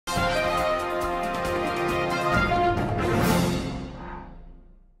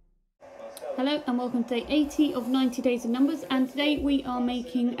Hello and welcome to day 80 of 90 Days of Numbers, and today we are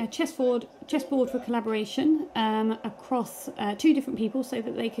making a chessboard for collaboration across two different people so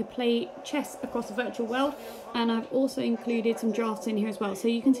that they could play chess across the virtual world. And I've also included some drafts in here as well. So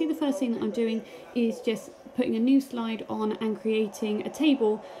you can see the first thing that I'm doing is just putting a new slide on and creating a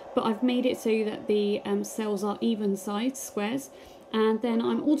table, but I've made it so that the cells are even sized squares. And then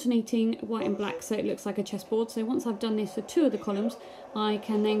I'm alternating white and black so it looks like a chessboard. So once I've done this for two of the columns, I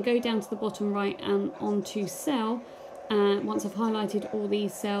can then go down to the bottom right and onto cell. Once I've highlighted all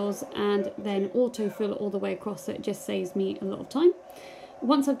these cells, and then autofill all the way across, so it just saves me a lot of time.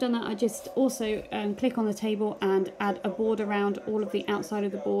 Once I've done that, I just also click on the table and add a border around all of the outside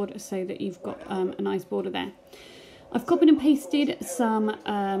of the board so that you've got a nice border there. I've copied and pasted some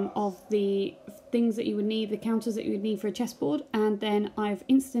of the things that you would need, the counters that you would need for a chessboard, and then I've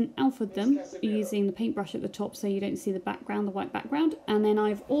instant alphaed them using the paintbrush at the top so you don't see the background, the white background. And then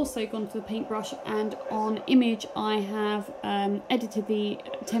I've also gone to the paintbrush, and on image I have edited the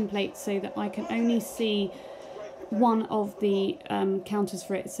template so that I can only see one of the counters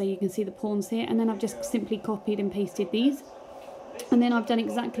for it, so you can see the pawns here, and then I've just simply copied and pasted these. And then I've done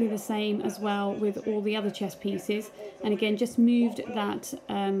exactly the same as well with all the other chess pieces, and again just moved that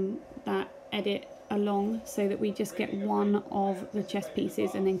that edit along so that we just get one of the chess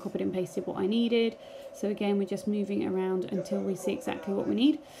pieces, and then copied and pasted what I needed. So again, we're just moving around until we see exactly what we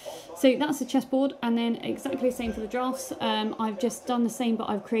need. So that's the chessboard, and then exactly the same for the drafts. I've just done the same, but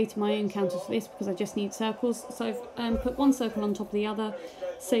I've created my own counters for this because I just need circles. So I've put one circle on top of the other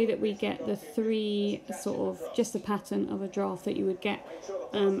so that we get the three sort of just the pattern of a draft that you would get.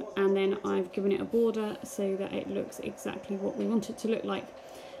 And then I've given it a border so that it looks exactly what we want it to look like.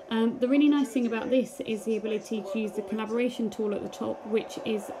 The really nice thing about this is the ability to use the collaboration tool at the top, which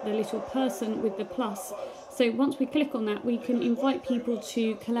is the little person with the plus. So once we click on that, we can invite people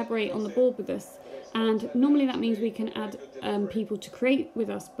to collaborate on the board with us. And normally that means we can add people to create with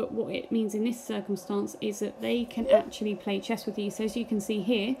us, but what it means in this circumstance is that they can actually play chess with you. So as you can see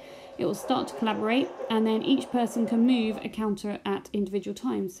here, it will start to collaborate, and then each person can move a counter at individual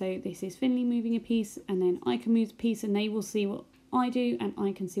times. So this is Finley moving a piece, and then I can move a piece, and they will see what I do and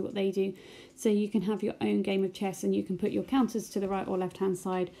I can see what they do. So you can have your own game of chess, and you can put your counters to the right or left hand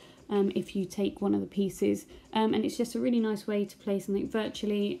side if you take one of the pieces. And it's just a really nice way to play something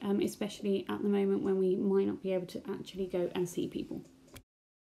virtually, especially at the moment when we might not be able to actually go and see people.